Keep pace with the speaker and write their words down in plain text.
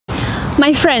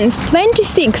My friends,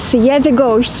 26 years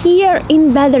ago here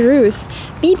in Belarus,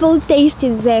 people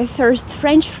tasted their first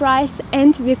French fries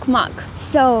and Big Mac.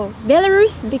 So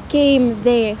Belarus became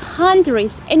the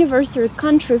 100th anniversary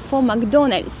country for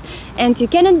McDonald's, and you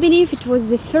cannot believe it was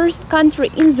the first country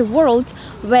in the world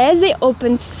where they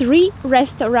opened 3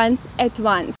 restaurants at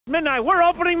once. Midnight, we're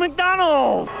opening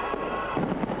McDonald's!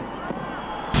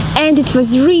 And it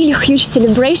was really huge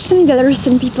celebration.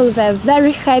 Belarusian people were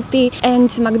very happy, and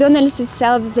McDonald's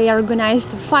itself, they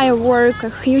organized a firework,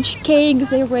 a huge cake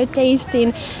they were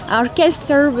tasting,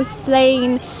 orchestra was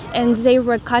playing, and they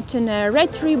were cutting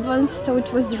red ribbons, so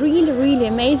it was really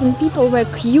amazing. People were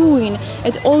queuing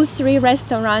at all 3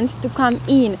 restaurants to come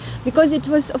in, because it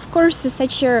was of course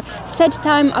such a sad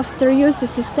time after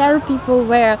USSR. People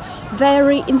were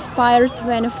very inspired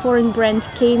when a foreign brand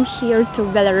came here to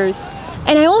Belarus.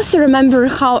 And I also remember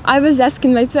how I was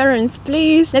asking my parents,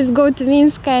 please, let's go to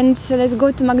Minsk and let's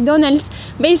go to McDonald's.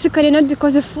 Basically not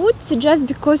because of food, just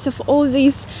because of all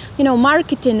this,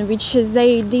 marketing, which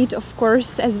they did, of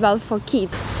course, as well for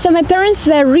kids. So my parents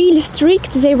were really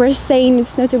strict. They were saying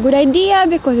it's not a good idea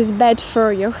because it's bad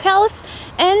for your health.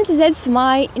 And that's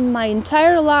why in my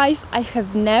entire life I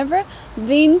have never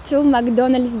been to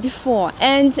McDonald's before.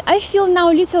 And I feel now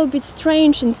a little bit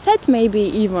strange and sad maybe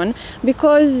even,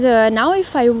 because now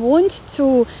if I want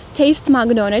to taste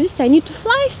McDonald's I need to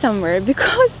fly somewhere,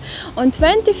 because on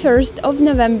 21st of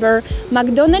November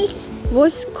McDonald's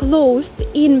was closed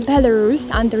in Belarus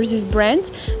under this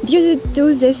brand due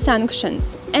to the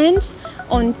sanctions. And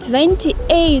on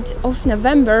 28th of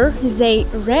November they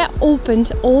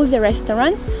reopened all the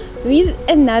restaurants with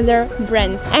another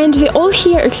brand. And we all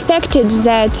here expected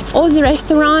that all the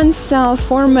restaurants,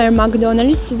 former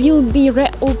McDonald's, will be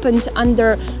reopened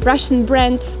under Russian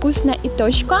brand Вкусно и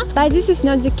точка, but this is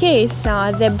not the case.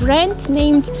 The brand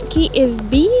named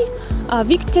KSB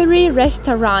Victory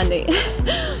Restaurant.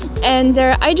 And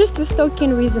I just was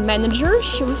talking with the manager.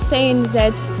 She was saying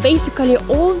that basically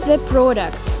all the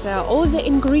products, all the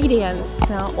ingredients,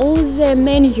 all the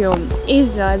menu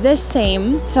is the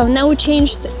same, so no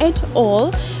changes at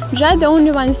all. Just the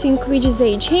only one thing which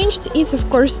they changed is of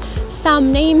course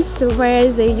some names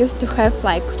where they used to have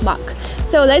like Mac.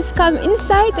 So let's come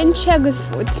inside and check the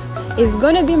food. It's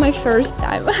gonna be my first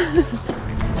time.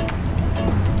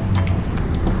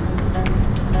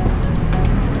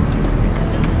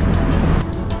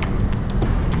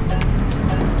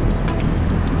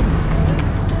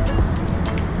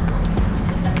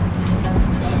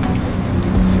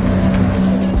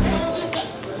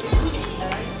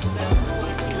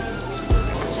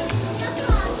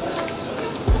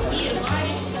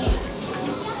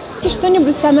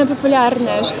 Что-нибудь самое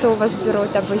популярное, что у вас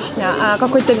берут обычно?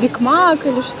 Какой-то Биг Мак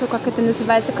или что, как это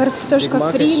называется? Картошка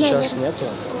фри? Биг Мака сейчас нету.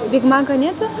 Биг Мака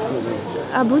нету?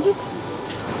 А будет?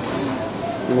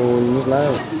 Ну, не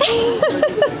знаю.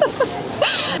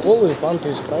 Колу и фанту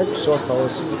и спрайт, все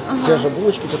осталось. Те же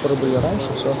булочки, которые были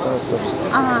раньше, все осталось то же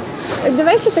самое.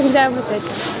 Давайте тогда вот это.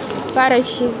 Пара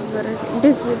чизбургеров.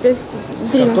 Без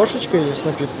с картошечкой или с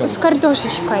напитком? С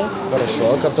картошечкой.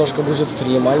 Хорошо. Картошка будет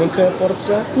фри, маленькая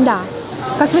порция. Да.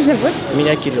 Как вас зовут?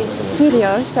 Меня Кирилл зовут.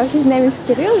 Кирилл. So his name is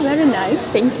Kirill. Very nice.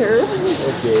 Thank you.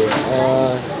 Окей.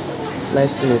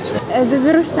 Nice to meet you.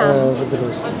 Заберу сам. Заберу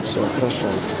сам. Все, хорошо.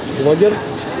 Блогер?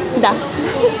 Да.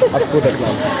 Откуда к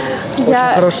нам?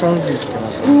 Очень хорошо английский у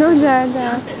нас. Ну да.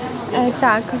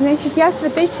 Так, значит, я с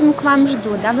вот этим к вам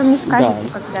жду, да? Вы мне скажете,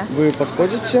 когда? Вы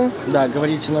подходите, да,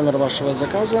 говорите номер вашего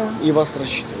заказа и вас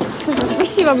рассчитывают. Супер,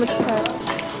 спасибо большое.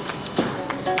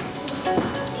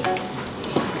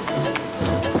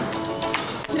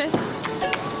 Здравствуйте.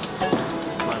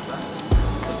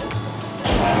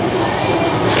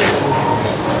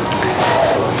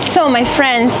 So, my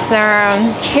friends,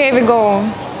 here we go.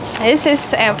 This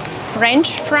is a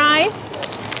French fries.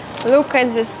 Look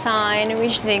at the sign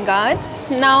which they got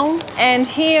now. And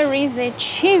here is a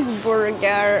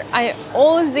cheeseburger.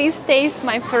 All this taste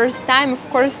my first time. Of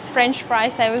course, French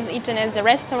fries I was eating at the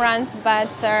restaurants,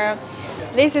 but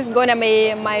this is gonna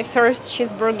be my first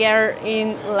cheeseburger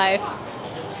in life.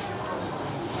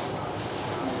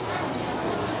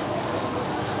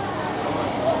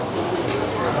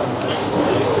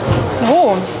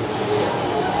 Oh!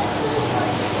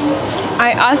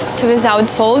 I asked without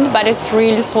salt, but it's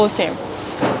really salty.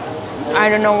 I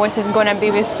don't know what is gonna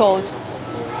be with salt.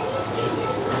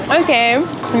 Okay,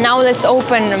 now let's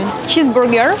open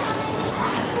cheeseburger.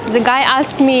 The guy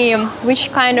asked me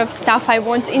which kind of stuff I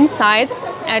want inside.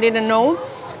 I didn't know,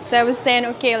 so I was saying,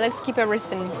 okay, let's keep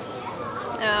everything.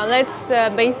 Let's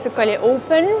basically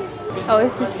open. Oh,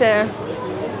 this is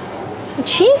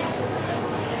cheese,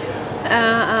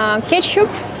 ketchup,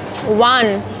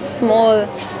 one small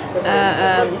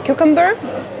cucumber.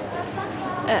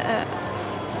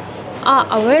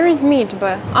 Where is meat?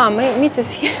 Meat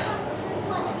is here.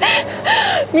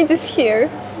 Meat is here.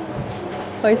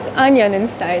 Oh, it's onion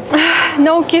inside.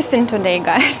 No kissing today,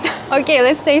 guys. Okay,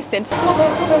 let's taste it.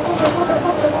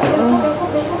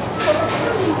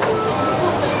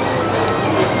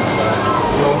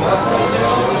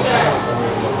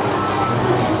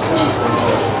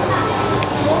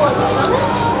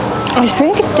 I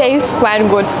think it tastes quite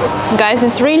good. Guys,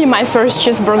 it's really my first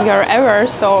cheeseburger ever,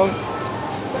 so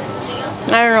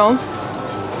I don't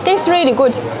know. Tastes really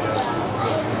good.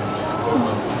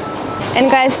 And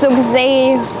guys, look,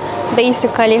 they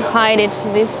basically hide it,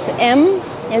 this M,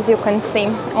 as you can see,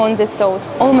 on the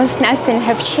sauce. Almost nothing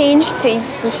have changed.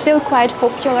 It's still quite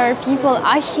popular. People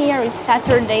are here. It's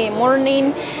Saturday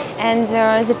morning, and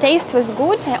the taste was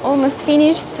good. I almost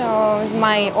finished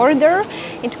my order.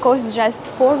 It cost just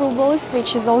 4 rubles,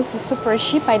 which is also super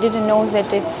cheap. I didn't know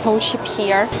that it's so cheap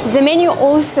here. The menu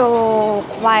also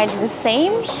quite the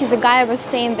same. The guy was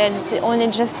saying that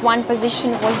only just one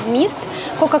position was missed.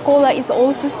 Coca-Cola is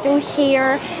also still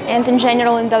here, and in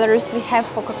general in Belarus we have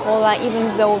Coca-Cola, even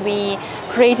though we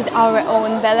created our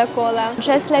own Bela Cola.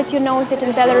 Just let you know that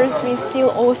in Belarus we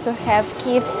still also have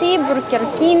KFC, Burger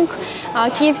King.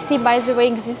 KFC, by the way,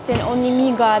 exists in only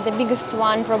Miga, the biggest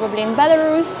one probably in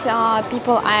Belarus.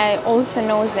 People I also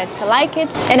know that like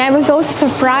it. And I was also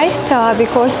surprised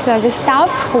because the staff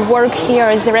who work here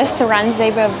at the restaurant,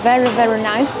 they were very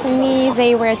nice to me.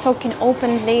 They were talking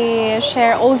openly,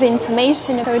 share all the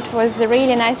information. So it was a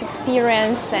really nice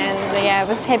experience, and yeah, I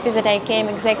was happy that I came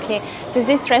exactly to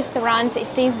this restaurant.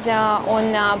 It is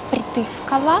on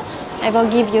Pritiskava. I will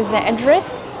give you the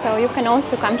address, so you can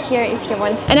also come here if you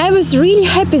want. And I was really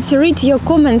happy to read your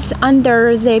comments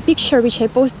under the picture which I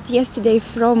posted yesterday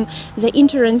from the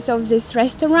entrance of this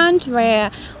restaurant, where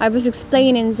I was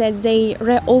explaining that they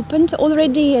reopened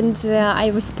already, and I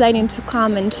was planning to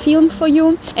come and film for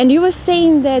you. And you were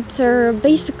saying that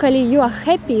basically you are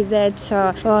happy that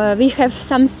we have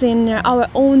something our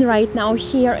own right now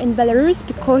here in Belarus,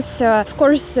 because of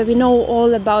course we know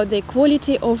all about the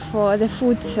quality of the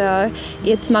food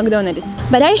at McDonald's.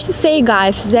 But I should say,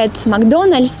 guys, that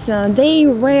McDonald's they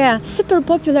were super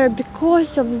popular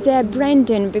because of their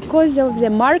branding, because of the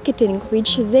marketing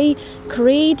which they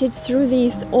created through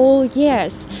these all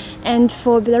years. And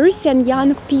for Belarusian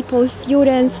young people,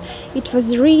 students, it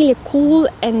was really cool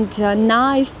and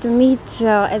nice to meet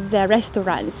at the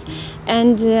restaurants.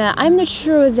 And I'm not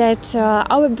sure that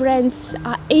our brands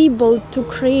are able to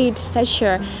create such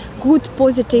a good,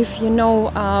 positive,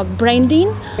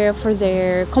 branding for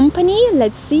their company.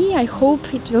 Let's see, I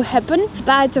hope it will happen.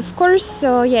 But of course,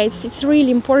 yeah, it's really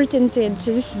important, and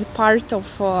this is part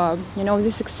of,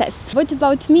 the success. What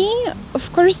about me?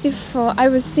 Of course, if I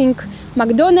would think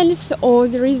McDonald's, or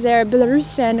there is a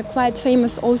Belarusian quite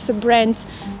famous also brand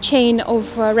chain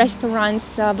of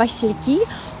restaurants, Vasiliki.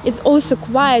 It's also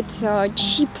quite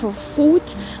cheap food,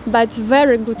 but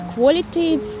very good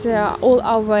quality. It's all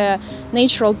our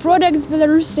natural products,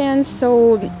 Belarusian,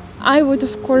 so I would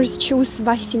of course choose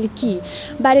Vasiliki.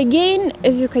 But again,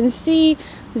 as you can see,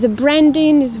 the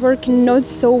branding is working not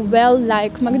so well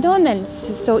like McDonald's.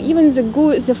 So even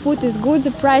the food is good,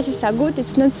 the prices are good,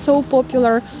 it's not so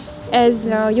popular as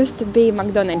used to be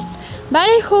McDonald's. But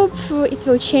I hope it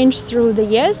will change through the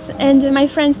years. And my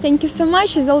friends, thank you so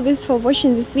much as always for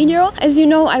watching this video. As you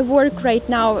know, I work right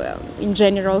now in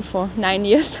general for 9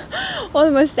 years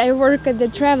almost. I work at the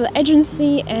travel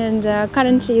agency, and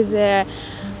currently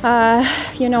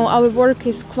our work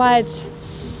is quite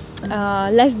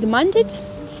less demanded.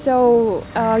 So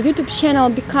YouTube channel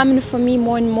becoming for me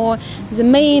more and more the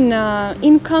main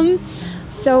income.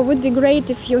 So it would be great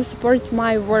if you support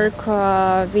my work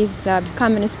with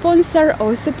becoming a sponsor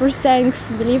or super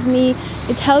thanks. Believe me,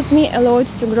 it helped me a lot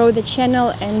to grow the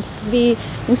channel and to be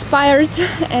inspired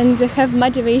and have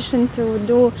motivation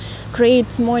to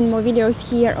create more and more videos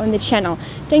here on the channel.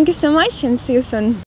 Thank you so much, and see you soon.